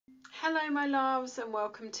Hello my loves and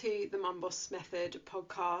welcome to the Mum Boss Method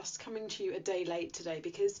podcast, coming to you a day late today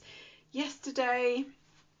because yesterday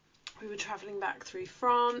we were travelling back through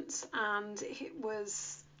France and it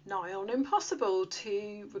was nigh on impossible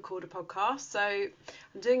to record a podcast, so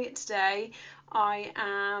I'm doing it today.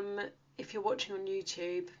 If you're watching on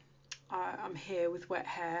YouTube, I'm here with wet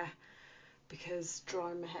hair because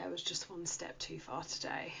drying my hair was just one step too far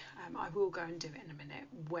today. I will go and do it in a minute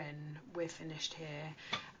when we're finished here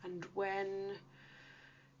and when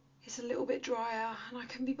it's a little bit drier and I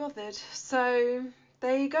can be bothered. So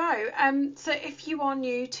there you go. So if you are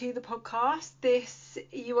new to the podcast,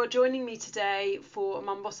 you are joining me today for a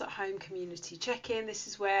Mum Boss at Home community check-in. This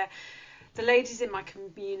is where the ladies in my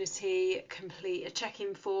community complete a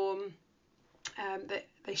check-in form.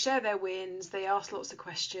 They share their wins, they ask lots of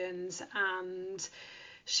questions and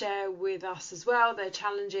share with us as well their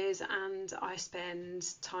challenges, and I spend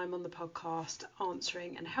time on the podcast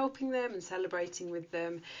answering and helping them and celebrating with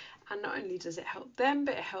them. And not only does it help them,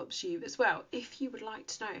 but it helps you as well. If you would like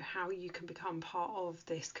to know how you can become part of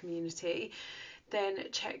this community, then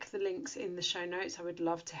check the links in the show notes. I would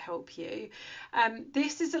love to help you.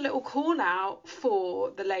 This is a little call out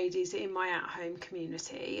for the ladies in my at-home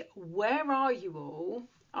community. Where are you all?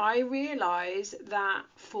 I realise that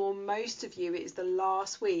for most of you it's the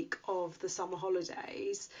last week of the summer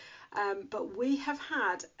holidays, but we have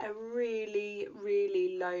had a really,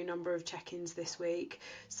 really low number of check-ins this week.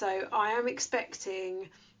 So I am expecting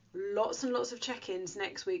lots and lots of check-ins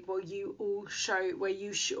next week where you all show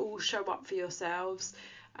up for yourselves,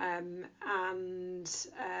 and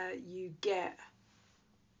you get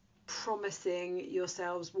promising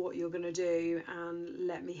yourselves what you're going to do and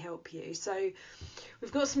let me help you. So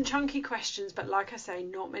we've got some chunky questions, but like I say,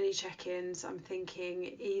 not many check-ins. I'm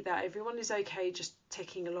thinking either everyone is okay just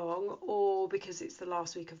ticking along, or because it's the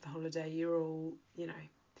last week of the holiday, you're all,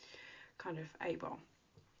 kind of able.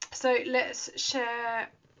 So let's share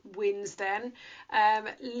wins then.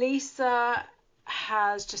 Lisa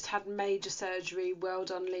has just had major surgery. Well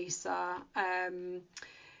done, Lisa.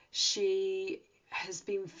 She has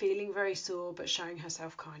been feeling very sore but showing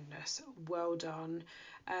herself kindness. Well done.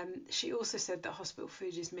 She also said that hospital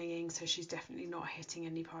food is minging, so she's definitely not hitting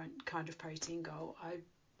any kind of protein goal.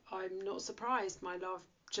 I'm not surprised, my love.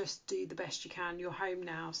 Just do the best you can. You're home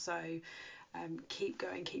now, so keep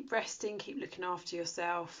going, keep resting, keep looking after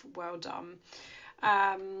yourself. Well done.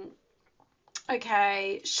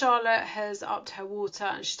 Okay, Charlotte has upped her water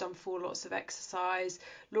and she's done 4 lots of exercise.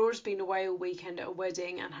 Laura's been away all weekend at a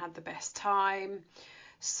wedding and had the best time.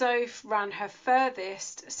 Soph ran her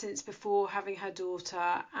furthest since before having her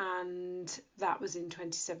daughter, and that was in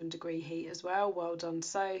 27-degree heat as well. Well done,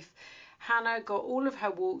 Soph. Hannah got all of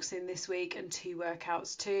her walks in this week and 2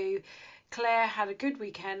 workouts too. Claire had a good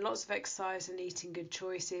weekend, lots of exercise and eating good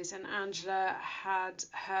choices, and Angela had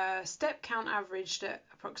her step count averaged at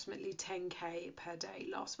approximately 10k per day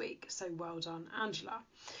last week. So well done, Angela.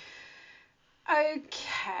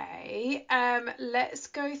 Okay, let's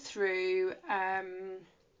go through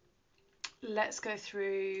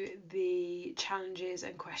the challenges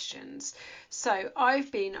and questions. So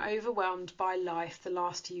I've been overwhelmed by life the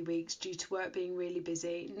last few weeks due to work being really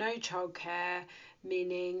busy, no childcare,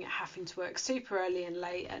 meaning having to work super early and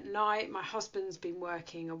late at night. My husband's been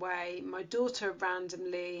working away. My daughter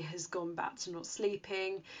randomly has gone back to not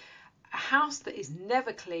sleeping. A house that is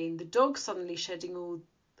never clean. The dog suddenly shedding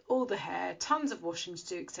all the hair. Tons of washing to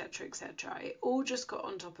do, etc, etc. It all just got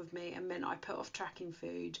on top of me and meant I put off tracking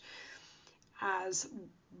food as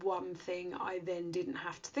one thing I then didn't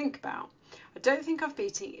have to think about. I don't think I've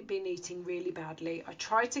been eating really badly. I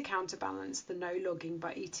tried to counterbalance the no logging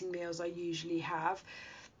by eating meals I usually have,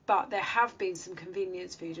 but there have been some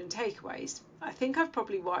convenience food and takeaways. I think I've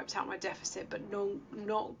probably wiped out my deficit, but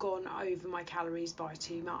not gone over my calories by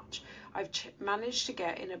too much. I've managed to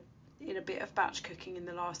get in a bit of batch cooking in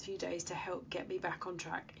the last few days to help get me back on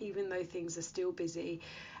track, even though things are still busy,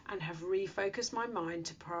 and have refocused my mind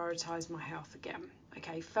to prioritise my health again.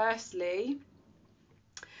 Okay, firstly,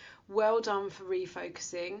 well done for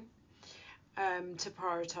refocusing to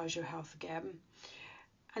prioritise your health again.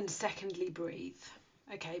 And secondly, breathe.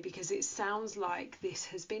 Okay, because it sounds like this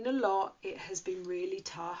has been a lot. It has been really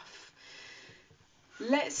tough.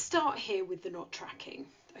 Let's start here with the not tracking.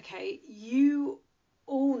 Okay, you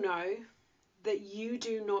all know that you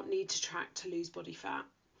do not need to track to lose body fat,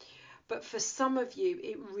 but for some of you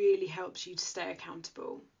it really helps you to stay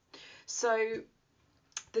accountable. So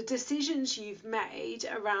the decisions you've made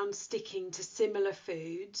around sticking to similar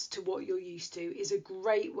foods to what you're used to is a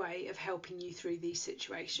great way of helping you through these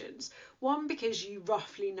situations. One, because you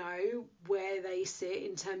roughly know where they sit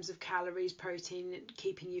in terms of calories, protein,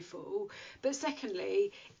 keeping you full. But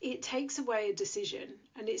secondly, it takes away a decision,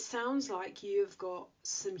 and it sounds like you've got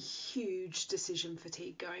some huge decision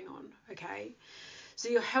fatigue going on, okay? So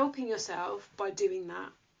you're helping yourself by doing that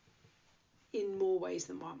in more ways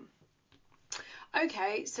than one.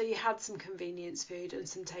 Okay, so you had some convenience food and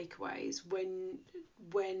some takeaways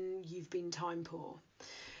when you've been time poor.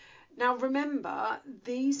 Now remember,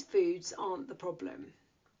 these foods aren't the problem.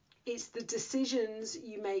 It's the decisions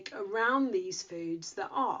you make around these foods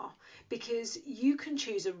that are, because you can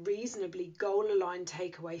choose a reasonably goal-aligned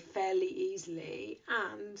takeaway fairly easily,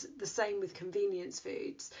 and the same with convenience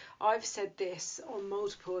foods. I've said this on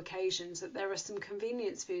multiple occasions that there are some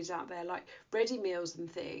convenience foods out there like ready meals and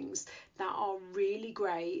things that are really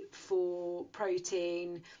great for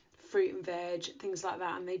protein, fruit and veg, things like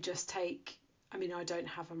that, and they just take, I mean, I don't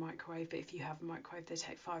have a microwave, but if you have a microwave, they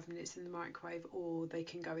take 5 minutes in the microwave, or they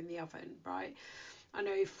can go in the oven, right? I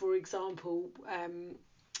know, for example,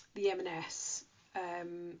 the M&S,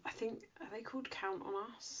 I think, are they called Count on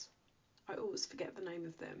Us? I always forget the name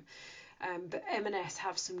of them. But M&S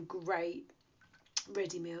have some great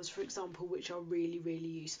ready meals, for example, which are really, really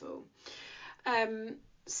useful.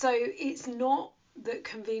 So it's not that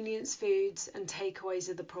convenience foods and takeaways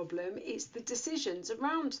are the problem, it's the decisions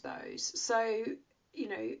around those. So, you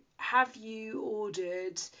know, have you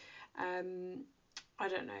ordered I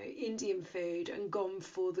don't know, Indian food and gone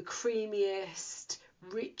for the creamiest,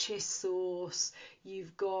 richest sauce,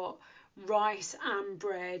 you've got rice and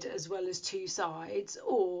bread as well as 2 sides,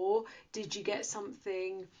 or did you get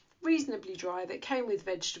something reasonably dry that came with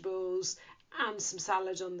vegetables and some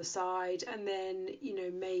salad on the side, and then, you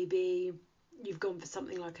know, maybe you've gone for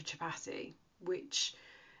something like a chapati, which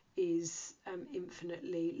is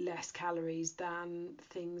infinitely less calories than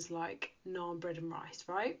things like naan bread and rice,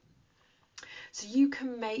 right? So you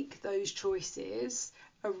can make those choices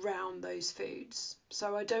around those foods.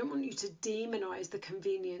 So I don't want you to demonize the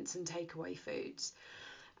convenience and takeaway foods.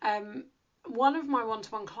 One of my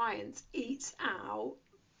one-to-one clients eats out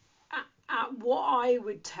at what I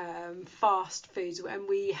would term fast foods, and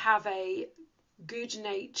we have a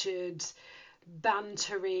good-natured,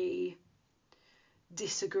 bantery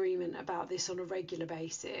disagreement about this on a regular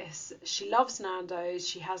basis. She loves Nando's.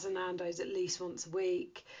 She has a Nando's at least once a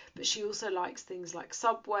week, but she also likes things like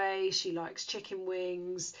Subway. She likes chicken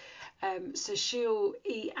wings. So she'll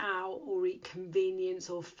eat out or eat convenience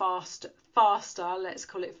or faster, let's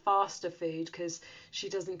call it faster food, because she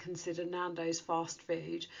doesn't consider Nando's fast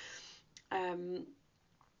food.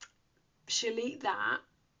 She'll eat that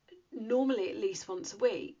normally at least once a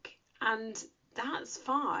week, and that's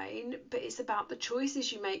fine, but it's about the choices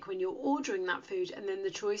you make when you're ordering that food, and then the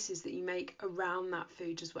choices that you make around that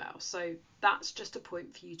food as well. So that's just a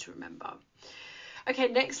point for you to remember. Okay,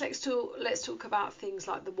 next let's talk about things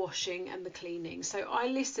like the washing and the cleaning. So I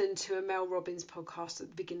listened to a Mel Robbins podcast at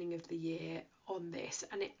the beginning of the year on this,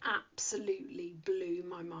 and it absolutely blew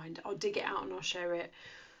my mind. I'll dig it out and I'll share it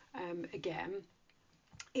again.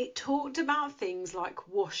 It talked about things like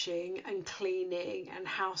washing and cleaning and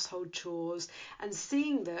household chores, and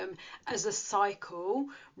seeing them as a cycle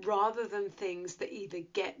rather than things that either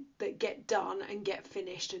get done and get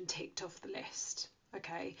finished and ticked off the list.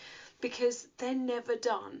 Okay, because they're never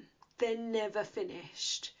done, they're never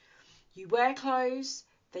finished. You wear clothes,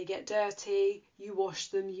 they get dirty, you wash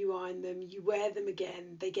them, you iron them, you wear them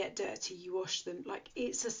again, they get dirty, you wash them. Like,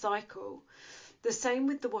 it's a cycle. The same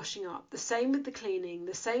with the washing up, the same with the cleaning,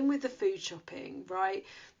 the same with the food shopping, right?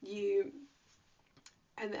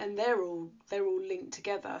 And they're all linked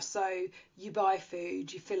together. So you buy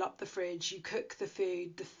food, you fill up the fridge, you cook the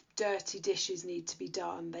food, the dirty dishes need to be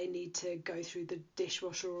done. They need to go through the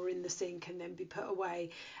dishwasher or in the sink and then be put away.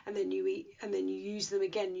 And then you eat, and then you use them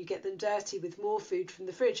again. You get them dirty with more food from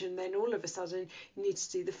the fridge, and then all of a sudden you need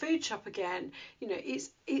to do the food shop again. You know,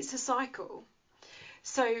 it's a cycle.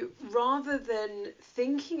 So rather than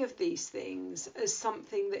thinking of these things as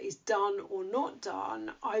something that is done or not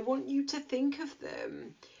done, I want you to think of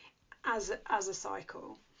them as a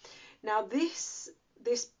cycle. Now, this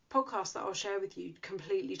podcast that I'll share with you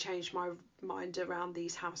completely changed my mind around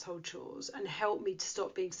these household chores and helped me to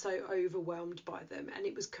stop being so overwhelmed by them. And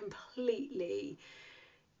it was completely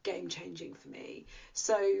game changing for me.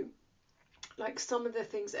 So, like, some of the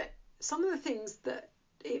things that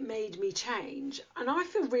it made me change, and I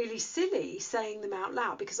feel really silly saying them out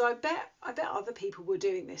loud, because I bet other people were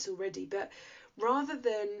doing this already, but rather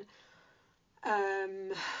than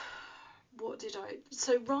what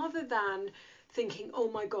So rather than thinking, oh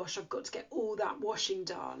my gosh, I've got to get all that washing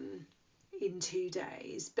done in 2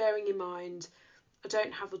 days, bearing in mind I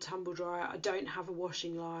don't have a tumble dryer, I don't have a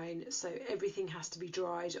washing line, so everything has to be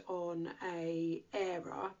dried on a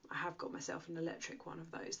airer. I have got myself an electric one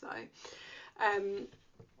of those though.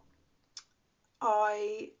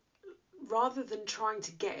 Rather than trying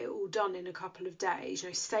to get it all done in a couple of days,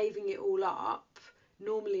 saving it all up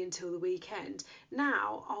normally until the weekend,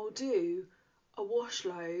 now I'll do a wash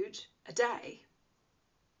load a day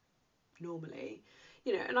normally,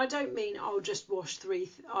 and I don't mean I'll just wash 3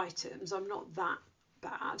 items, I'm not that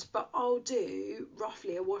bad, but I'll do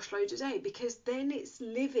roughly a wash load a day, because then it's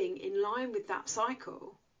living in line with that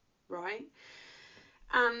cycle, right?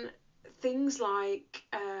 And things like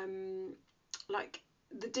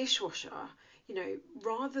the dishwasher,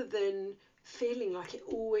 rather than feeling like it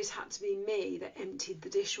always had to be me that emptied the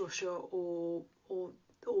dishwasher or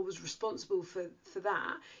was responsible for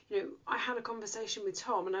that, I had a conversation with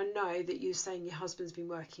Tom, and I know that you're saying your husband's been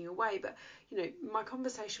working away, but my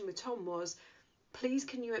conversation with Tom was, please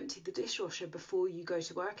can you empty the dishwasher before you go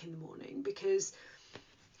to work in the morning, because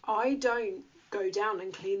I don't go down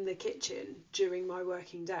and clean the kitchen during my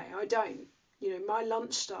working day. I don't. My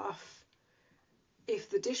lunch stuff, if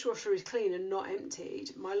the dishwasher is clean and not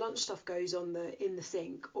emptied, my lunch stuff goes in the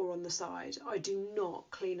sink or on the side. I do not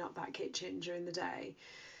clean up that kitchen during the day.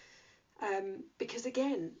 Because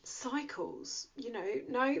again, cycles,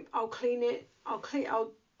 no, I'll clean it.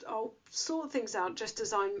 I'll sort things out just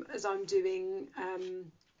as I'm doing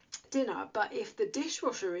dinner. But if the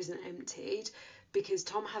dishwasher isn't emptied because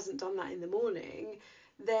Tom hasn't done that in the morning,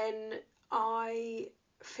 then I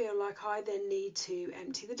feel like I then need to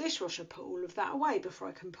empty the dishwasher, put all of that away before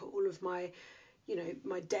I can put all of my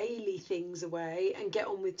my daily things away and get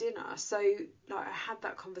on with dinner. So I had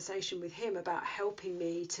that conversation with him about helping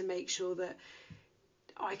me to make sure that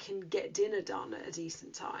I can get dinner done at a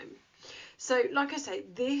decent time. So like I say,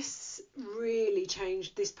 this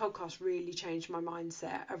podcast really changed my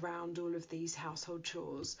mindset around all of these household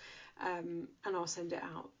chores, and I'll send it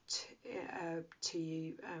out to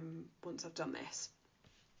you once I've done this.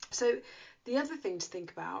 So the other thing to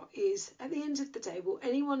think about is, at the end of the day, will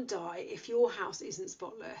anyone die if your house isn't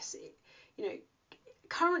spotless?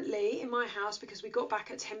 Currently in my house, because we got back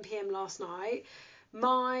at 10 p.m. last night,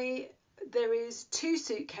 there is 2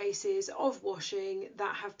 suitcases of washing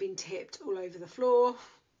that have been tipped all over the floor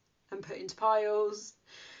and put into piles.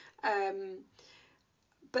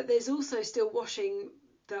 But there's also still washing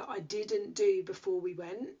that I didn't do before we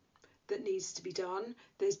went that needs to be done.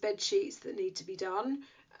 There's bed sheets that need to be done.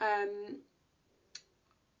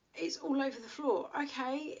 It's all over the floor.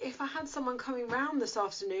 Okay, if I had someone coming round this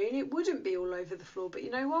afternoon, it wouldn't be all over the floor, but you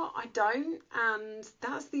know what, I don't, and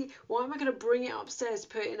why am I going to bring it upstairs to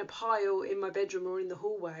put it in a pile in my bedroom or in the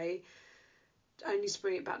hallway, only to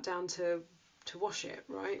bring it back down to wash it,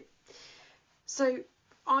 right? So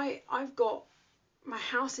I've got, my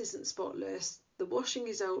house isn't spotless, the washing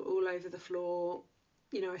is all over the floor,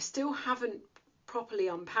 I still haven't properly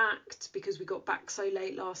unpacked because we got back so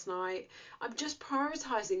late last night. I'm just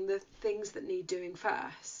prioritising the things that need doing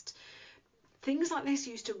first. Things like this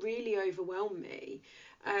used to really overwhelm me.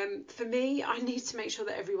 For me, I need to make sure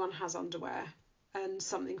that everyone has underwear and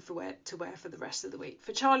something to wear for the rest of the week.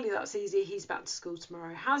 For Charlie, that's easy. He's back to school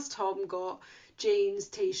tomorrow. Has Tom got jeans,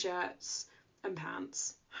 t-shirts and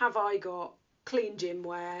pants? Have I got clean gym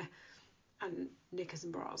wear and knickers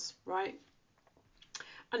and bras, right?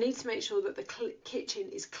 I need to make sure that the kitchen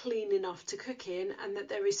is clean enough to cook in and that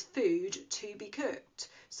there is food to be cooked.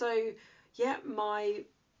 So yeah, my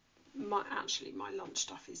lunch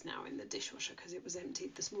stuff is now in the dishwasher because it was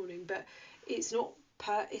emptied this morning, but it's not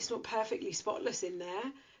perfectly spotless in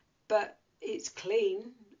there, but it's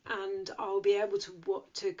clean and I'll be able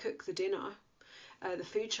to cook the dinner. The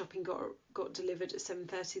food shopping got delivered at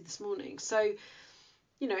 7:30 this morning. So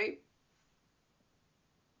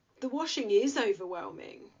the washing is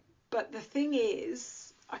overwhelming, but the thing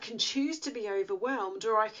is, I can choose to be overwhelmed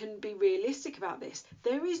or I can be realistic about this.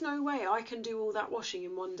 There is no way I can do all that washing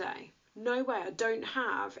in one day. No way. I don't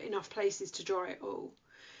have enough places to dry it all.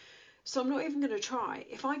 So I'm not even going to try.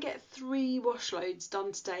 If I get 3 wash loads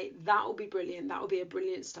done today, that will be brilliant. That will be a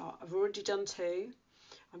brilliant start. I've already done 2.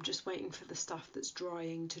 I'm just waiting for the stuff that's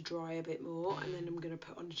drying to dry a bit more, and then I'm going to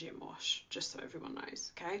put on a gym wash, just so everyone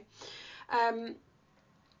knows, okay?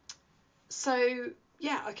 So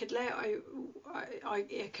yeah, I could let it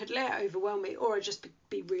overwhelm me, or I'd just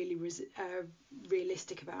be really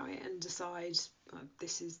realistic about it and decide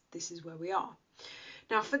this is where we are.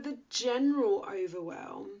 Now, for the general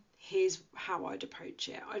overwhelm, here's how I'd approach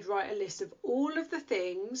it. I'd write a list of all of the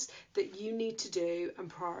things that you need to do and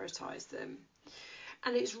prioritise them.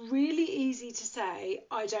 And it's really easy to say,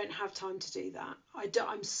 I don't have time to do that.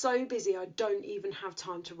 I'm so busy, I don't even have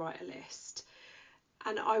time to write a list.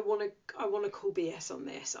 And I want to call BS on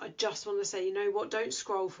this. I just want to say, you know what, don't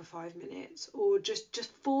scroll for 5 minutes, or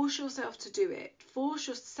just force yourself to do it.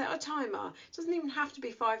 Set a timer. It doesn't even have to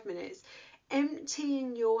be 5 minutes.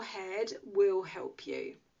 Emptying your head will help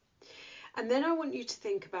you. And then I want you to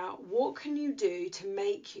think about, what can you do to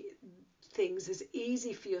make things as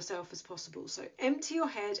easy for yourself as possible. So empty your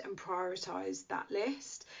head and prioritise that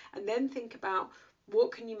list, and then think about,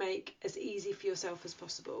 what can you make as easy for yourself as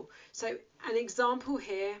possible. So an example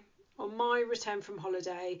here, on my return from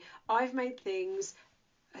holiday, I've made things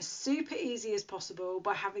as super easy as possible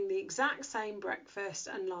by having the exact same breakfast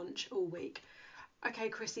and lunch all week. Okay,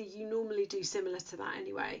 Chrissy, you normally do similar to that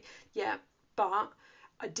anyway. Yeah, but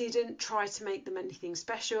I didn't try to make them anything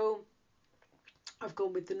special. I've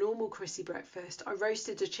gone with the normal Chrissy breakfast. I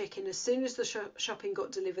roasted a chicken as soon as the shopping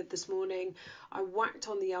got delivered this morning. I whacked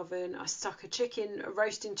on the oven. I stuck a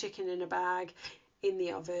roasting chicken in a bag in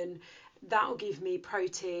the oven. That'll give me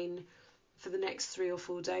protein for the next 3 or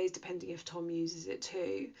 4 days, depending if Tom uses it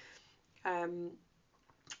too. I'm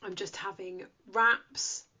just having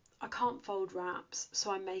wraps. I can't fold wraps,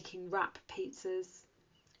 so I'm making wrap pizzas,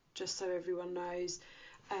 just so everyone knows.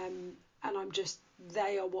 And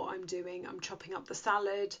they are what I'm doing. I'm chopping up the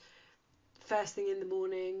salad first thing in the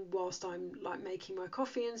morning whilst I'm like making my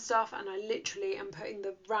coffee and stuff, and I literally am putting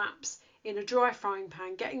the wraps in a dry frying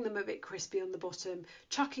pan, getting them a bit crispy on the bottom,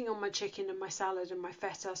 chucking on my chicken and my salad and my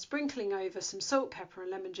feta, sprinkling over some salt, pepper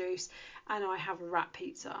and lemon juice, and I have a wrap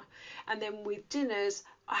pizza. And then with dinners,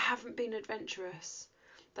 I haven't been adventurous.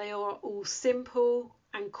 They are all simple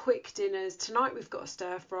and quick dinners. Tonight we've got a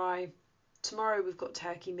stir fry. Tomorrow we've got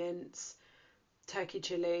turkey mince, turkey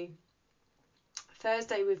chilli.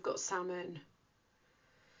 Thursday we've got salmon.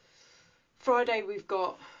 Friday we've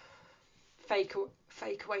got fake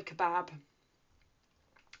away kebab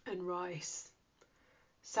and rice.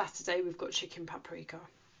 Saturday we've got chicken paprika,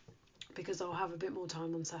 because I'll have a bit more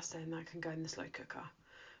time on Saturday and that can go in the slow cooker.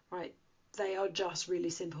 Right, they are just really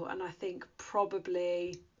simple, and I think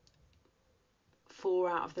probably 4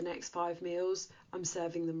 out of the next 5 meals I'm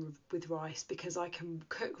serving them with rice, because I can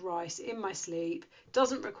cook rice in my sleep.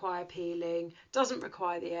 Doesn't require peeling, doesn't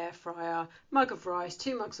require the air fryer. Mug of rice,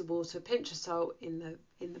 2 mugs of water, pinch of salt in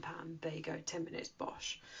the pan. There you go, 10 minutes,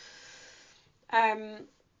 bosh.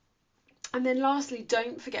 And then lastly,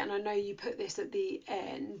 don't forget, and I know you put this at the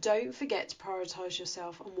end, don't forget to prioritise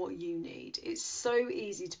yourself on what you need. It's so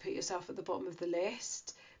easy to put yourself at the bottom of the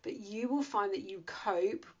list, but you will find that you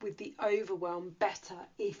cope with the overwhelm better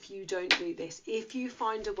if you don't do this. If you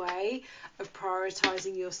find a way of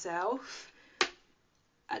prioritising yourself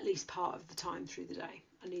at least part of the time through the day.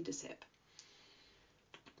 I need a sip.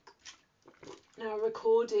 Now, I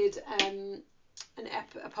recorded a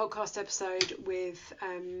podcast episode with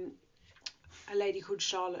a lady called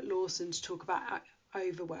Charlotte Lawson to talk about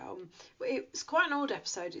overwhelm. It's quite an old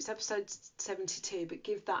episode. It's episode 72, but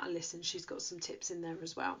give that a listen. She's got some tips in there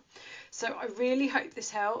as well. So I really hope this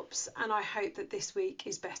helps, and I hope that this week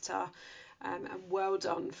is better. And well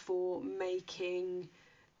done for making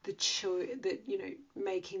the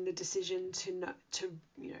making the decision to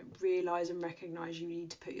realise and recognise you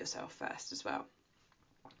need to put yourself first as well.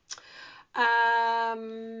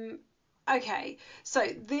 Okay, so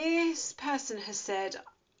this person has said,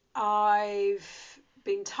 I've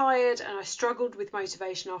been tired and I struggled with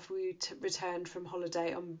motivation after we returned from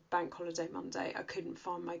holiday on Bank Holiday Monday. I couldn't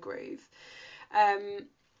find my groove.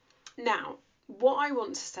 Now, what I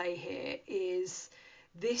want to say here is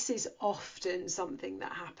this is often something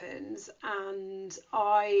that happens, and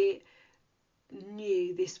I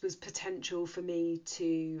knew this was potential for me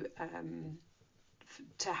to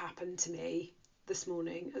happen to me this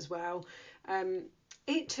morning as well.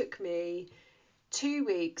 It took me 2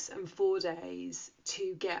 weeks and 4 days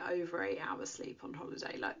to get over 8 hours sleep on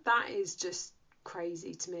holiday. Like, that is just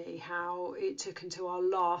crazy to me, how it took until our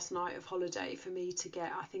last night of holiday for me to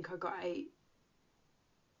get, I think I got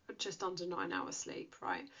just under 9 hours sleep,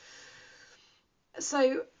 right?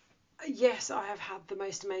 So yes, I have had the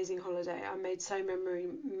most amazing holiday. I made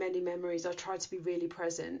many memories. I tried to be really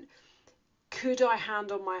present. Could I,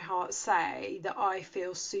 hand on my heart, say that I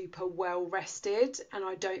feel super well rested and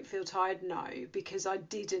I don't feel tired? No, because I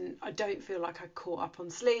don't feel like I caught up on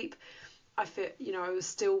sleep. I feel, I was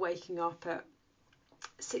still waking up at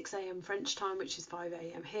 6 a.m. French time, which is 5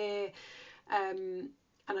 a.m. here. And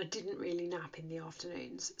I didn't really nap in the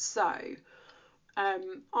afternoons. So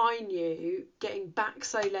I knew, getting back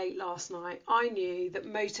so late last night, I knew that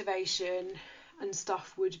motivation and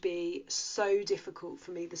stuff would be so difficult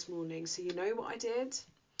for me this morning. So you know what I did?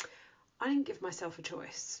 I didn't give myself a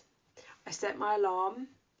choice. I set my alarm.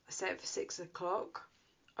 I set it for 6 o'clock.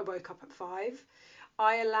 I woke up at 5.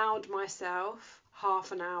 I allowed myself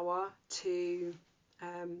half an hour to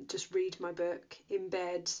just read my book in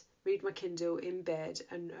bed, read my Kindle in bed,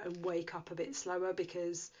 and wake up a bit slower,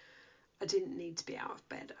 because I didn't need to be out of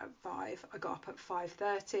bed at 5. I got up at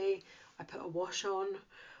 5:30. I put a wash on.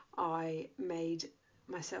 I made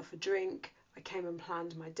myself a drink. I came and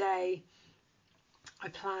planned my day. I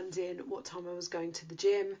planned in what time I was going to the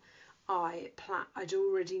gym. I'd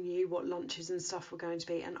already knew what lunches and stuff were going to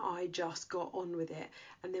be, and I just got on with it.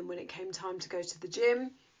 And then when it came time to go to the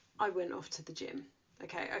gym, I went off to the gym.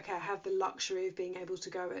 Okay, I have the luxury of being able to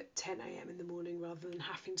go at 10 a.m. in the morning rather than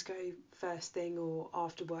having to go first thing or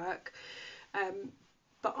after work.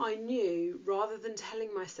 But I knew, rather than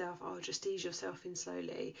telling myself, oh, just ease yourself in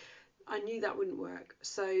slowly, I knew that wouldn't work.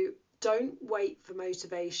 So don't wait for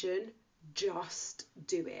motivation, just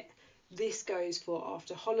do it. This goes for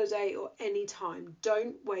after holiday or any time.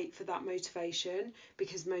 Don't wait for that motivation,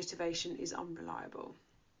 because motivation is unreliable.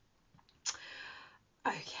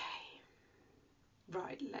 Okay.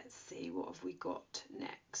 Right, let's see, what have we got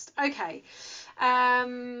next? Okay,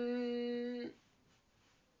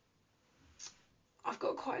 I've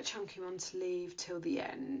got quite a chunky one to leave till the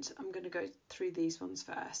end. I'm going to go through these ones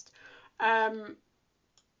first.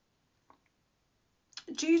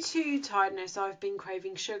 Due to tiredness, I've been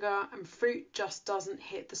craving sugar, and fruit just doesn't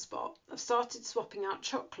hit the spot. I've started swapping out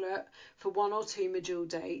chocolate for 1 or 2 Medjool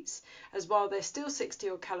dates, as while they're still 60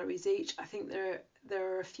 odd calories each, I think there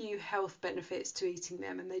are a few health benefits to eating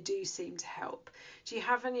them, and they do seem to help. Do you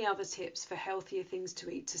have any other tips for healthier things to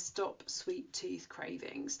eat to stop sweet tooth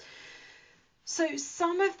cravings? So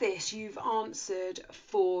some of this you've answered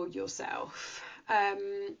for yourself.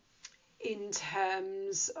 In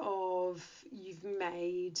terms of you've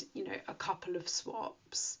made, a couple of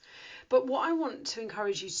swaps. But what I want to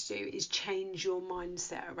encourage you to do is change your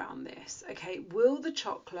mindset around this. Okay, will the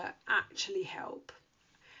chocolate actually help?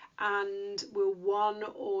 And will 1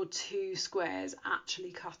 or 2 squares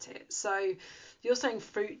actually cut it? So you're saying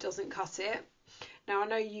fruit doesn't cut it. Now I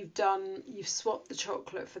know you've swapped the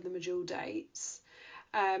chocolate for the Medjool dates.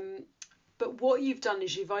 But what you've done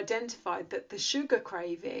is you've identified that the sugar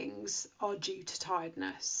cravings are due to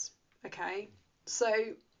tiredness. Okay, so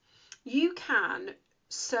you can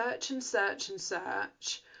search and search and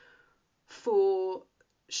search for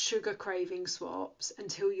sugar craving swaps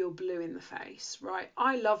until you're blue in the face, right?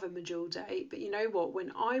 I love a Medjool date, but you know what?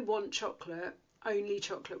 When I want chocolate, only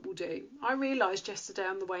chocolate will do. I realised yesterday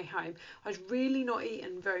on the way home, I'd really not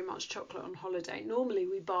eaten very much chocolate on holiday. Normally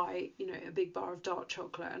we buy, a big bar of dark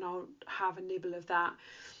chocolate, and I'll have a nibble of that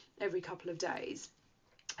every couple of days.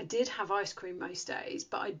 I did have ice cream most days,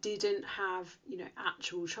 but I didn't have,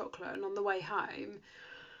 actual chocolate. And on the way home,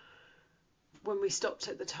 when we stopped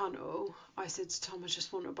at the tunnel, I said to Tom, I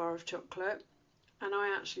just want a bar of chocolate. And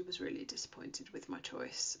I actually was really disappointed with my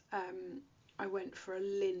choice. I went for a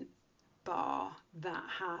Lindt bar that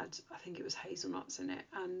had, I think it was hazelnuts in it,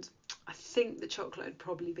 and I think the chocolate had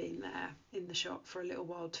probably been there in the shop for a little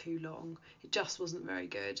while too long. It just wasn't very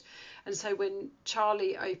good. And so when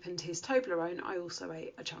Charlie opened his Toblerone, I also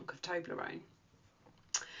ate a chunk of Toblerone.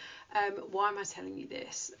 Why am I telling you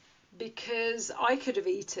this? Because I could have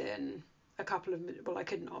eaten a couple of, I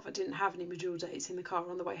couldn't have, I didn't have any Medjool dates in the car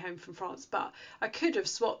on the way home from France, but I could have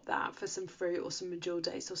swapped that for some fruit or some Medjool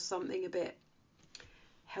dates or something a bit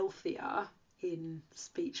healthier, in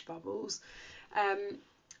speech bubbles,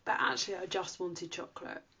 but actually I just wanted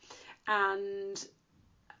chocolate. And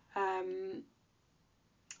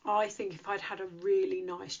I think if I'd had a really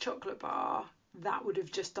nice chocolate bar, that would have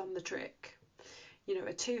just done the trick.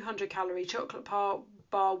 A 200 calorie chocolate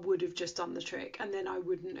bar would have just done the trick, and then I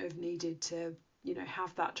wouldn't have needed to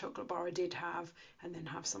have that chocolate bar I did have and then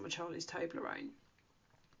have some of Charlie's Toblerone.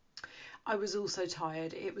 I was also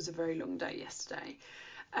tired. It was a very long day yesterday.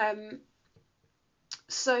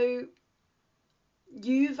 So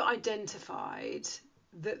you've identified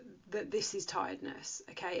that this is tiredness,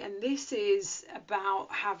 okay, and this is about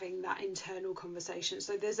having that internal conversation.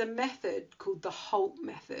 So there's a method called the HALT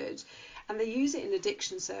method, and they use it in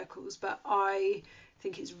addiction circles, but I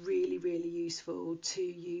think it's really, really useful to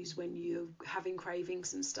use when you're having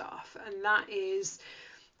cravings and stuff, and that is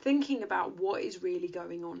thinking about what is really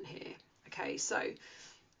going on here. Okay, so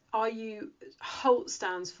HALT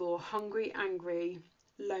stands for hungry, angry,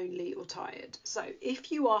 lonely, or tired. So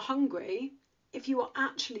if you are hungry, if you are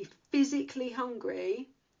actually physically hungry,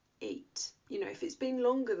 eat. If it's been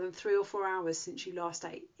longer than 3 or 4 hours since you last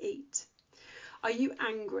ate, eat. Are you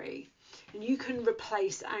angry? And you can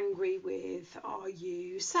replace angry with, are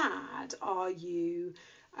you sad? Are you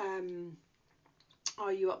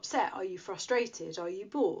upset? Are you frustrated? Are you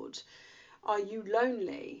bored? Are you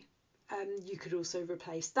lonely? You could also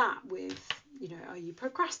replace that with, are you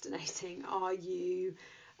procrastinating? Are you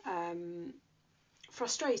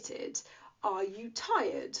frustrated? Are you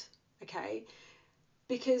tired? Okay,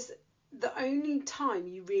 because the only time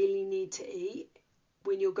you really need to eat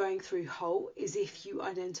when you're going through halt is if you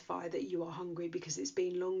identify that you are hungry because it's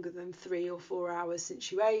been longer than 3 or 4 hours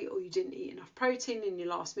since you ate, or you didn't eat enough protein in your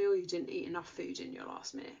last meal, you didn't eat enough food in your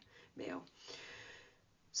last meal.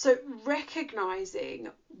 So recognizing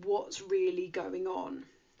what's really going on.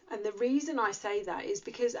 And the reason I say that is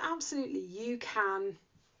because absolutely you can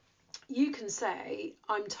say,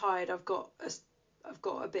 I'm tired, I've got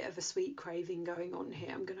a bit of a sweet craving going on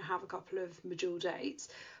here, I'm going to have a couple of medjool dates.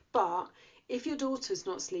 But if your daughter's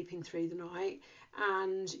not sleeping through the night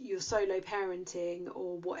and you're solo parenting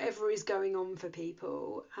or whatever is going on for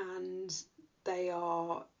people, and they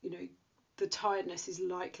are, the tiredness is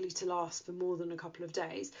likely to last for more than a couple of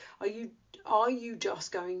days, are you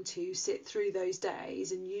just going to sit through those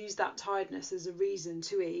days and use that tiredness as a reason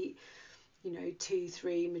to eat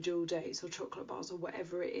 2-3 medjool dates or chocolate bars or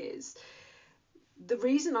whatever it is? The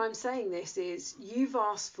reason I'm saying this is you've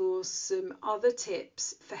asked for some other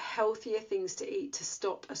tips for healthier things to eat to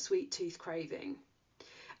stop a sweet tooth craving.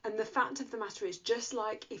 And the fact of the matter is, just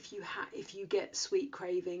like if you get sweet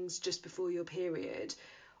cravings just before your period,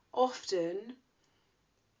 often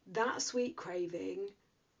that sweet craving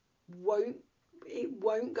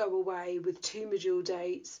won't go away with 2 medjool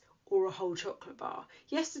dates or a whole chocolate bar.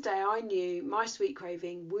 Yesterday I knew my sweet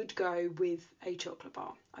craving would go with a chocolate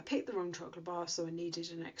bar. I picked the wrong chocolate bar, so I needed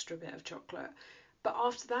an extra bit of chocolate. But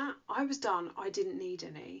after that, I was done. I didn't need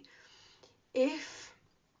any. If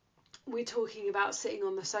we're talking about sitting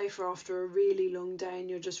on the sofa after a really long day and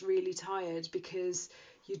you're just really tired because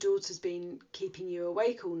your daughter's been keeping you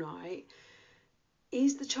awake all night,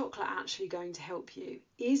 is the chocolate actually going to help you?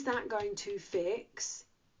 Is that going to fix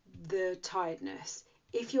the tiredness?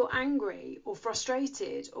 If you're angry or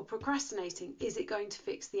frustrated or procrastinating, is it going to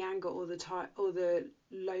fix the anger or the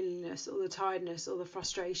loneliness or the tiredness or the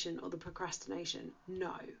frustration or the procrastination?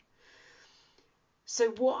 No. So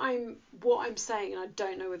what I'm saying, and I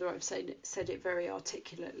don't know whether I've said it very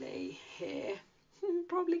articulately here,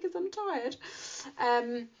 probably because I'm tired,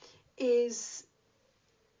 is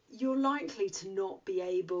you're likely to not be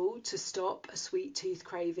able to stop a sweet tooth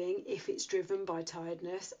craving if it's driven by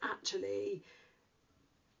tiredness. Actually,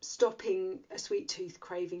 stopping a sweet tooth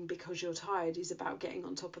craving because you're tired is about getting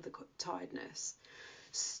on top of the tiredness.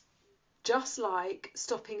 Just like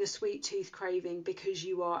stopping a sweet tooth craving because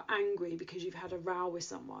you are angry because you've had a row with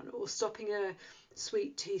someone, or stopping a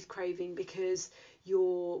sweet tooth craving because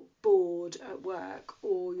you're bored at work,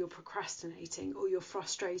 or you're procrastinating, or you're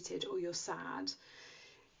frustrated, or you're sad,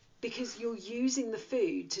 because you're using the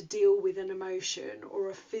food to deal with an emotion or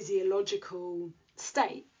a physiological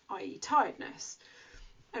state, i.e. tiredness.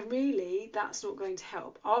 And really, that's not going to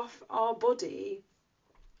help. Our body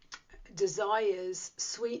desires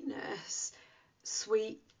sweetness,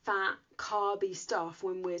 sweet, fat, carby stuff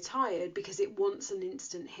when we're tired because it wants an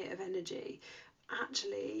instant hit of energy.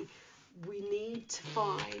 Actually, we need to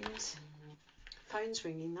find... Phone's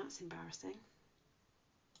ringing, that's embarrassing.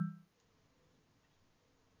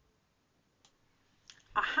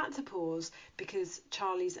 I had to pause because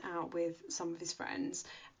Charlie's out with some of his friends,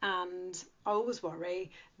 and I always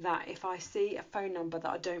worry that if I see a phone number that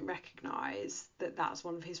I don't recognise, that's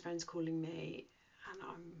one of his friends calling me, and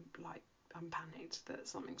I'm panicked that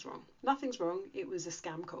something's wrong. Nothing's wrong, it was a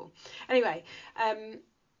scam call. Anyway,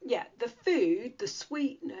 the food, the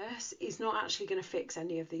sweetness is not actually going to fix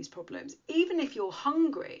any of these problems. Even if you're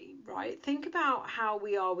hungry, right? Think about how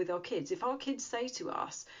we are with our kids. If our kids say to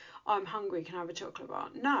us, I'm hungry, can I have a chocolate bar?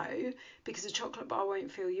 No, because a chocolate bar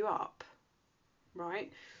won't fill you up,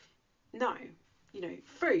 right? No,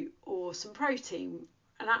 fruit or some protein,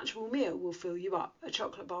 an actual meal will fill you up. A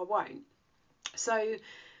chocolate bar won't. So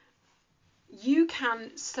you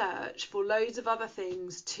can search for loads of other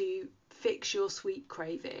things to fix your sweet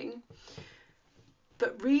craving,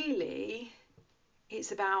 but really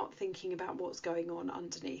it's about thinking about what's going on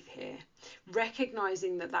underneath here,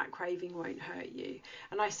 recognizing that craving won't hurt you.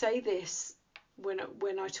 And I say this when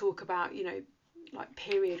I talk about like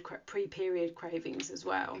pre-period cravings as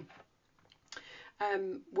well.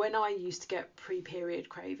 When I used to get pre-period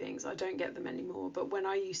cravings, I don't get them anymore, but when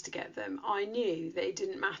I used to get them, I knew that it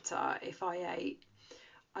didn't matter if I ate,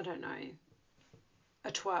 I don't know,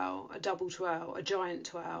 a twirl, a double twirl, a giant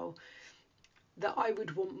twirl, that I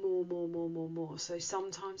would want more. So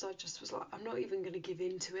sometimes I just was like, I'm not even going to give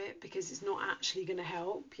in to it because it's not actually going to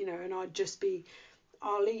help, you know, and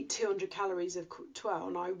I'll eat 200 calories of twirl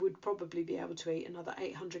and I would probably be able to eat another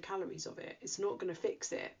 800 calories of it. It's not going to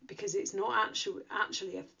fix it because it's not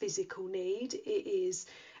actually a physical need. It is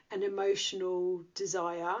an emotional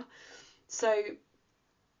desire. So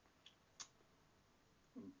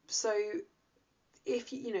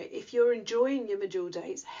if you're enjoying your medjool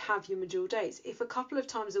dates, have your medjool dates. If a couple of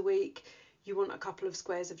times a week you want a couple of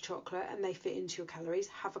squares of chocolate and they fit into your calories,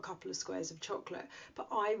 have a couple of squares of chocolate. But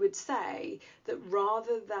I would say that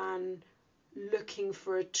rather than looking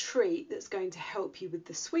for a treat that's going to help you with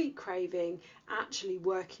the sweet craving, actually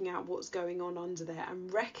working out what's going on under there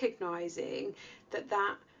and recognizing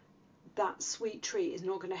that sweet treat is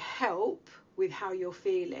not going to help with how you're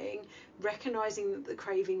feeling, recognizing that the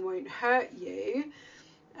craving won't hurt you,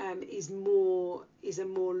 is a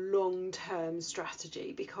more long-term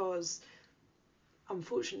strategy, because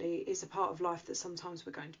unfortunately it's a part of life that sometimes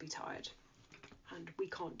we're going to be tired and we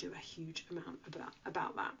can't do a huge amount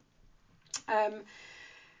about that.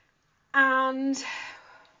 And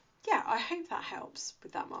yeah, I hope that helps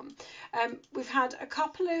with that one. We've had a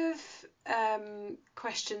couple of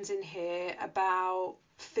questions in here about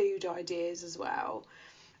food ideas as well.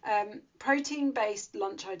 Protein-based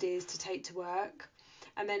lunch ideas to take to work,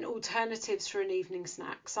 and then alternatives for an evening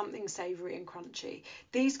snack, something savoury and crunchy.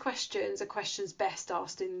 These questions are questions best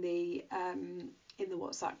asked in the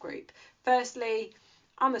WhatsApp group. Firstly,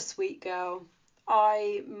 I'm a sweet girl.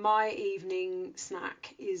 My evening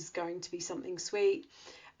snack is going to be something sweet.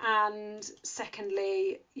 And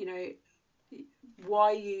secondly, you know,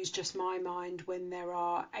 why use just my mind when there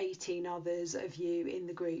are 18 others of you in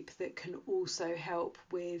the group that can also help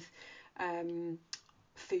with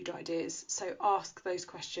food ideas? So ask those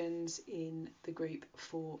questions in the group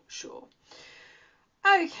for sure.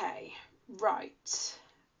 Okay, right.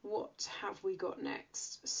 What have we got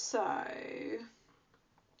next? So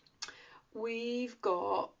we've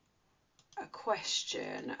got a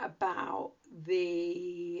question about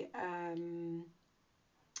the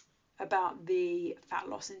fat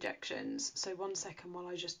loss injections. So one second while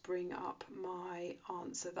I just bring up my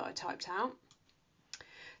answer that I typed out.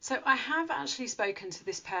 So I have actually spoken to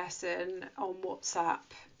this person on WhatsApp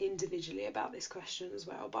individually about this question as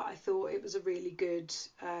well, but I thought it was a really good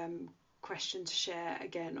question to share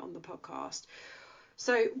again on the podcast.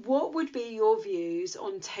 So what would be your views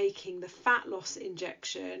on taking the fat loss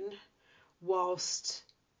injection whilst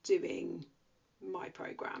doing my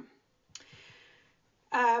program?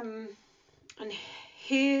 And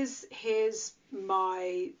here's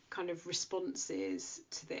my kind of responses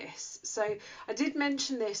to this. So I did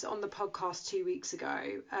mention this on the podcast 2 weeks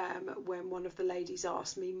ago, when one of the ladies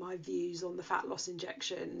asked me my views on the fat loss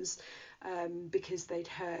injections, because they'd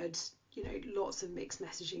heard, you know, lots of mixed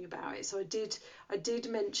messaging about it. So I did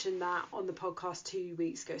mention that on the podcast 2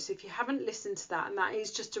 weeks ago. So if you haven't listened to that, and that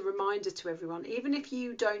is just a reminder to everyone, even if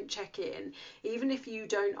you don't check in, even if you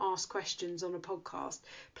don't ask questions on a podcast,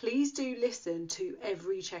 please do listen to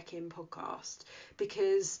every check-in podcast,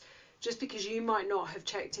 because just because you might not have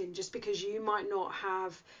checked in, just because you might not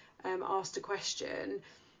have asked a question,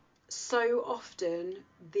 so often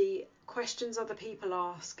the questions other people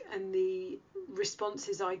ask and the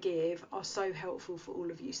responses I give are so helpful for all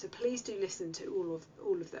of you. So please do listen to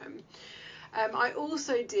all of them. I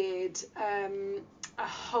also did a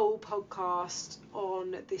whole podcast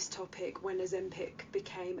on this topic when Ozempic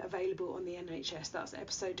became available on the NHS. That's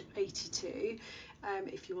episode 82,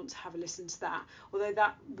 if you want to have a listen to that. Although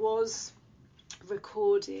that was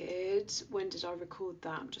recorded, when did I record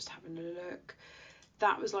that? I'm just having a look.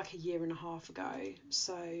 That was like a year and a half ago.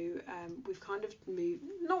 So we've kind of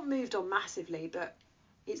not moved on massively, but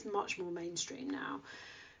it's much more mainstream now.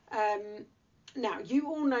 Now, you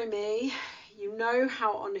all know me, you know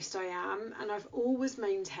how honest I am, and I've always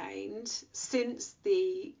maintained since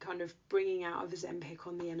the kind of bringing out of Ozempic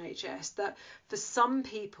on the NHS that for some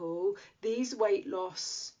people, these weight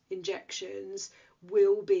loss injections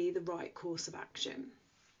will be the right course of action.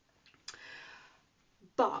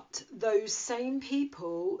 But those same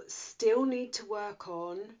people still need to work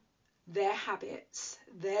on their habits,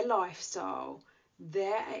 their lifestyle,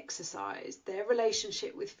 their exercise, their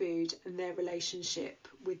relationship with food, and their relationship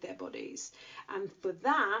with their bodies. And for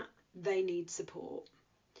that, they need support.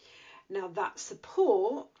 Now, that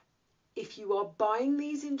support, if you are buying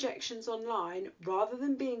these injections online, rather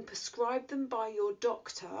than being prescribed them by your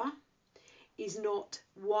doctor, is not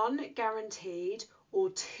 1, guaranteed,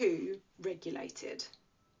 or 2, regulated.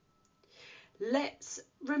 let's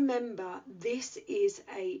remember this is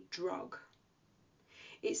a drug.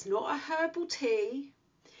 It's not a herbal tea,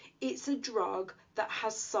 it's a drug that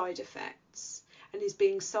has side effects and is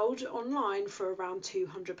being sold online for around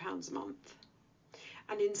 £200 a month.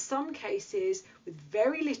 And in some cases with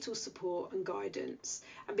very little support and guidance.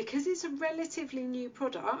 And because it's a relatively new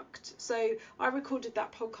product, so I recorded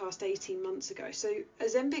that podcast 18 months ago. So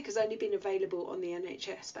Ozempic has only been available on the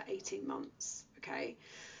NHS for 18 months, okay?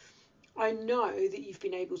 I know that you've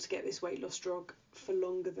been able to get this weight loss drug for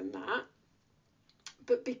longer than that.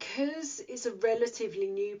 But because it's a relatively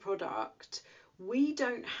new product, we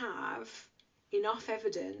don't have enough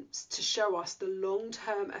evidence to show us the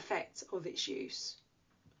long-term effects of its use.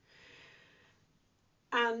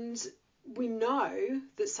 And we know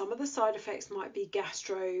that some of the side effects might be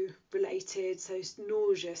gastro-related, so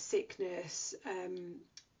nausea, sickness,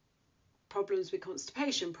 problems with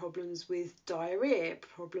constipation, problems with diarrhea,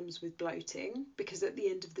 problems with bloating, because at the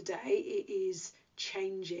end of the day, it is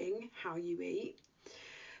changing how you eat.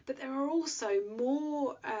 But there are also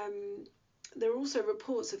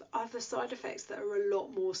reports of other side effects that are a lot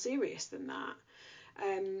more serious than that.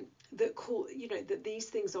 That these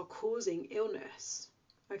things are causing illness.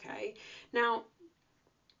 Okay, now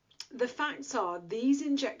the facts are these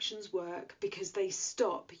injections work because they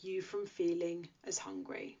stop you from feeling as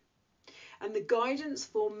hungry. And the guidance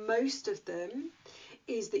for most of them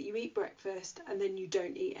is that you eat breakfast and then you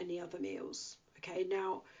don't eat any other meals. Okay,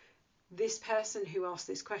 now this person who asked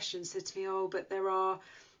this question said to me, oh, but there are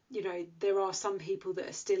some people that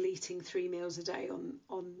are still eating 3 meals a day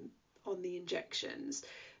on the injections.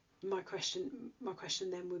 My question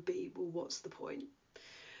then would be, well, what's the point?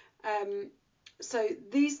 So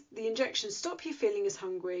the injections stop you feeling as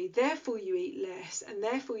hungry, therefore you eat less, and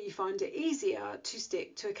therefore you find it easier to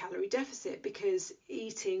stick to a calorie deficit, because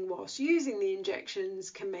eating whilst using the injections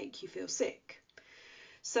can make you feel sick.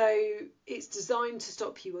 So it's designed to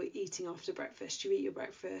stop you eating after breakfast. You eat your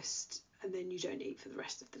breakfast and then you don't eat for the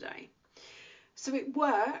rest of the day. So it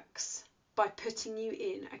works by putting you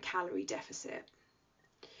in a calorie deficit.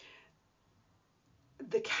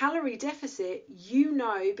 The calorie deficit, you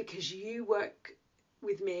know, because you work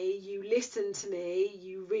with me, you listen to me,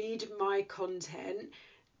 you read my content,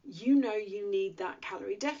 you know you need that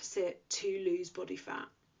calorie deficit to lose body fat.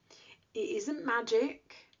 It isn't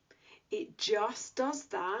magic. It just does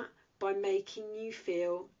that by making you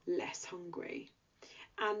feel less hungry.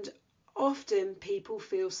 And often people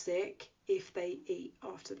feel sick if they eat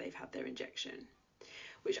after they've had their injection,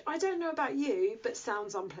 which I don't know about you, but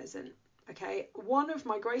sounds unpleasant. Okay, one of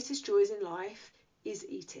my greatest joys in life is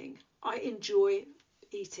eating. I enjoy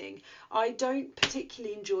eating. I don't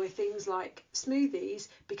particularly enjoy things like smoothies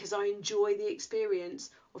because I enjoy the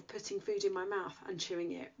experience of putting food in my mouth and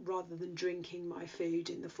chewing it rather than drinking my food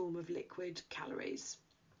in the form of liquid calories.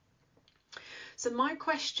 So my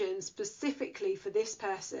question specifically for this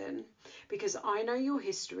person, because I know your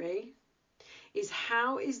history, is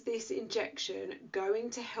how is this injection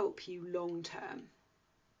going to help you long term?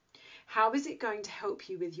 How is it going to help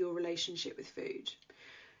you with your relationship with food,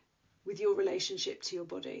 with your relationship to your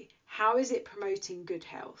body? How is it promoting good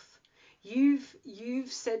health?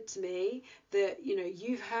 You've said to me that, you know,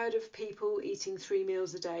 you've heard of people eating 3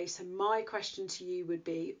 meals a day. So my question to you would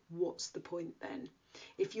be, what's the point then?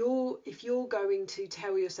 If you're going to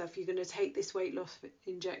tell yourself you're going to take this weight loss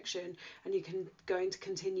injection and you're going to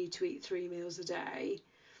continue to eat 3 meals a day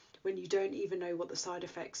when you don't even know what the side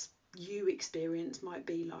effects you experience might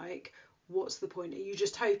be like, what's the point? Are you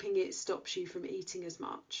just hoping it stops you from eating as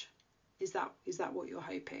much? Is that what you're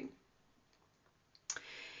hoping?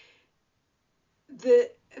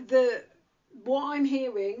 What I'm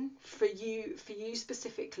hearing for you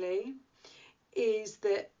specifically is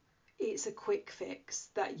that it's a quick fix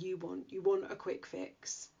that you want. You want a quick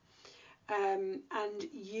fix, and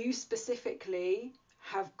you specifically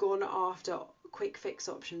have gone after quick fix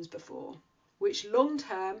options before, which long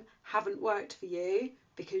term haven't worked for you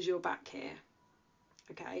because you're back here.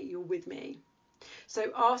 Okay, you're with me.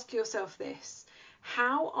 So ask yourself this: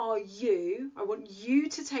 how are you, I want you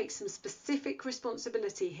to take some specific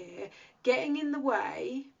responsibility here, getting in the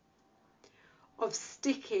way of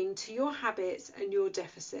sticking to your habits and your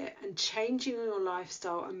deficit and changing your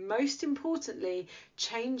lifestyle, and most importantly,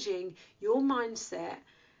 changing your mindset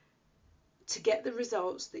to get the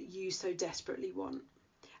results that you so desperately want.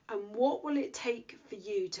 And what will it take for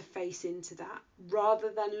you to face into that, rather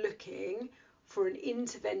than looking for an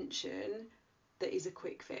intervention that is a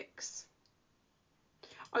quick fix?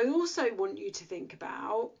 I also want you to think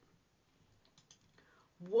about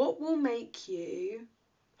what will make you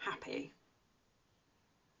happy.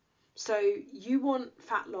 So you want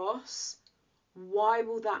fat loss. Why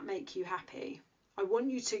will that make you happy? I want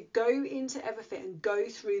you to go into Everfit and go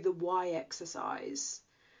through the why exercise,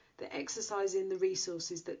 the exercise in the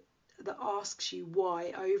resources that asks you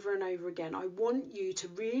why over and over again. I want you to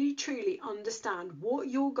really truly understand what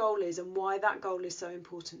your goal is and why that goal is so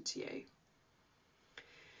important to you.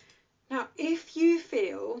 Now, if you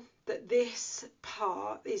feel that this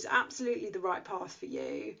path is absolutely the right path for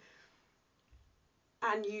you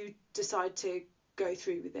and you decide to go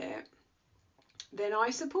through with it, then I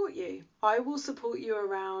support you. I will support you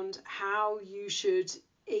around how you should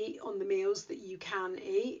eat on the meals that you can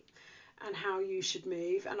eat and how you should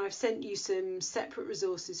move. And I've sent you some separate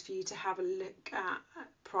resources for you to have a look at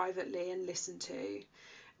privately and listen to,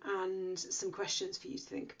 and some questions for you to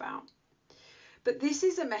think about. But this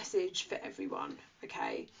is a message for everyone,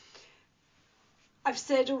 okay? I've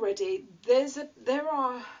said already, there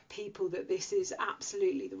are people that this is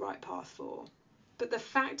absolutely the right path for. But the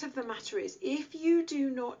fact of the matter is, if you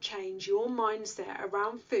do not change your mindset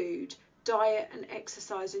around food, diet and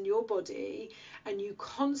exercise in your body, and you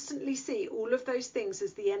constantly see all of those things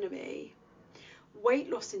as the enemy,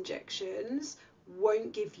 weight loss injections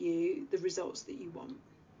won't give you the results that you want.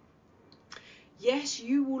 Yes,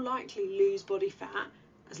 you will likely lose body fat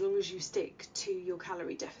as long as you stick to your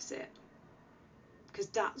calorie deficit, because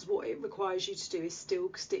that's what it requires you to do, is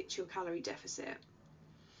still stick to your calorie deficit.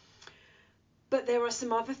 But there are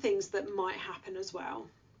some other things that might happen as well.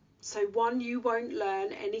 So one, you won't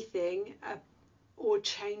learn anything or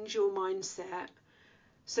change your mindset.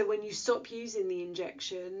 So when you stop using the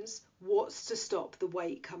injections, what's to stop the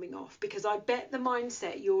weight coming off? Because I bet the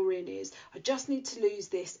mindset you're in is, I just need to lose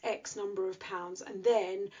this X number of pounds and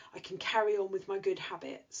then I can carry on with my good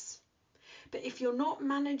habits. But if you're not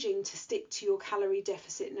managing to stick to your calorie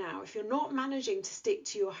deficit now, if you're not managing to stick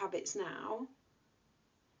to your habits now,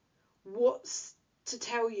 what's to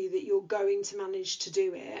tell you that you're going to manage to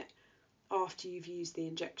do it after you've used the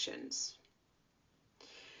injections?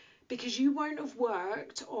 Because you won't have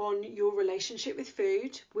worked on your relationship with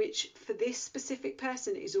food, which for this specific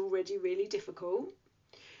person is already really difficult.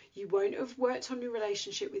 You won't have worked on your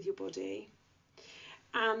relationship with your body.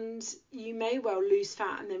 And you may well lose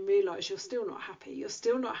fat and then realise you're still not happy. You're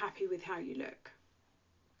still not happy with how you look.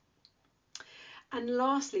 And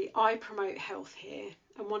lastly, I promote health here.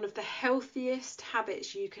 And one of the healthiest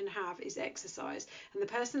habits you can have is exercise. And the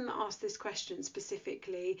person that asked this question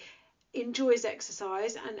specifically enjoys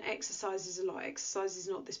exercise and exercises a lot. Exercise is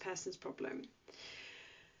not this person's problem.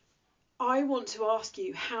 I want to ask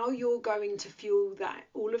you how you're going to fuel that,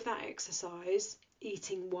 all of that exercise,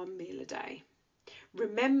 eating one meal a day.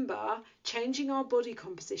 Remember, changing our body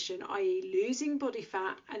composition, i.e. losing body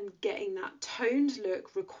fat and getting that toned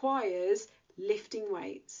look, requires lifting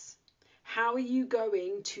weights. How are you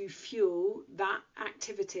going to fuel that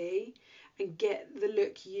activity and get the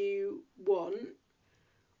look you want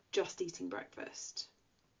just eating breakfast?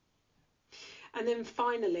 And then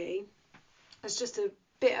finally, as just a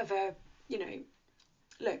bit of a,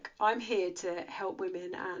 look, I'm here to help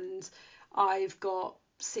women, and I've got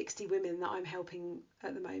 60 women that I'm helping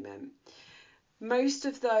at the moment. Most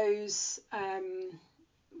of those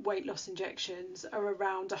weight loss injections are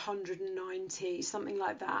around 190, something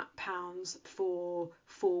like that, pounds for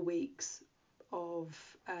 4 weeks of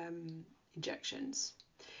injections.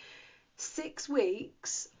 6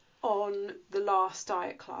 weeks on the Last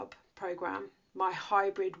Diet Club program, my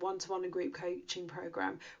hybrid one-to-one and group coaching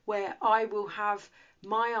program, where I will have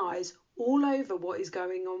my eyes all over what is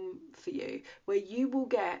going on for you, where you will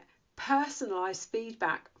get personalised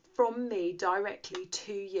feedback from me directly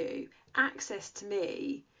to you, access to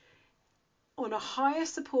me on a higher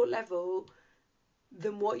support level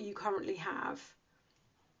than what you currently have,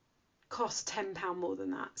 costs £10 more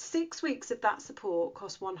than that. 6 weeks of that support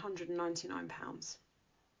costs £199.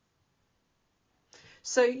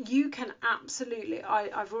 So you can absolutely,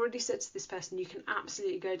 I've already said to this person, you can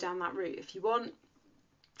absolutely go down that route if you want.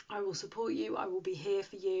 I will support you, I will be here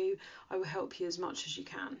for you, I will help you as much as you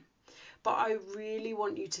can. But I really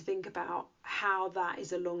want you to think about how that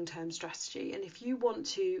is a long-term strategy. And if you want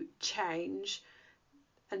to change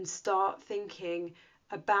and start thinking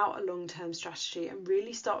about a long-term strategy and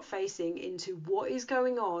really start facing into what is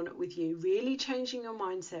going on with you, really changing your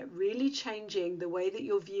mindset, really changing the way that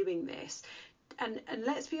you're viewing this, and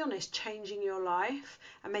let's be honest, changing your life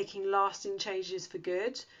and making lasting changes for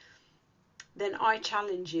good, then I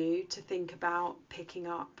challenge you to think about picking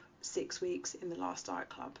up 6 weeks in the Last Diet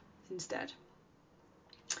Club instead.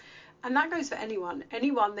 And that goes for anyone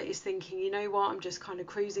that is thinking, you know what, I'm just kind of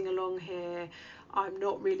cruising along here, I'm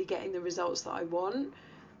not really getting the results that I want.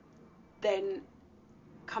 Then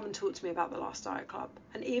come and talk to me about the Last Diet Club.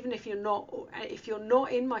 And even if you're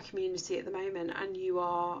not in my community at the moment, and you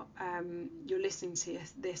are you're listening to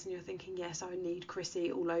this and you're thinking, yes, I need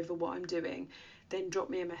Chrissy all over what I'm doing, then drop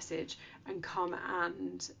me a message and come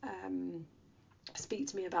and speak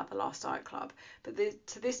to me about the Last Diet Club. But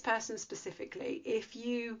to this person specifically, if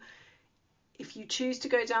you choose to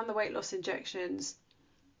go down the weight loss injections,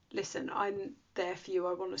 listen, I'm there for you.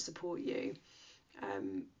 I want to support you.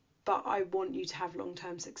 But I want you to have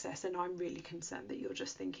long-term success, and I'm really concerned that you're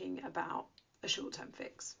just thinking about a short-term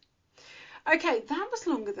fix. Okay, that was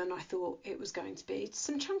longer than I thought it was going to be.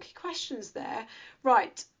 Some chunky questions there.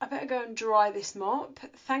 Right, I better go and dry this mop.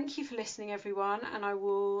 Thank you for listening, everyone, and I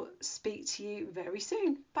will speak to you very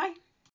soon. Bye.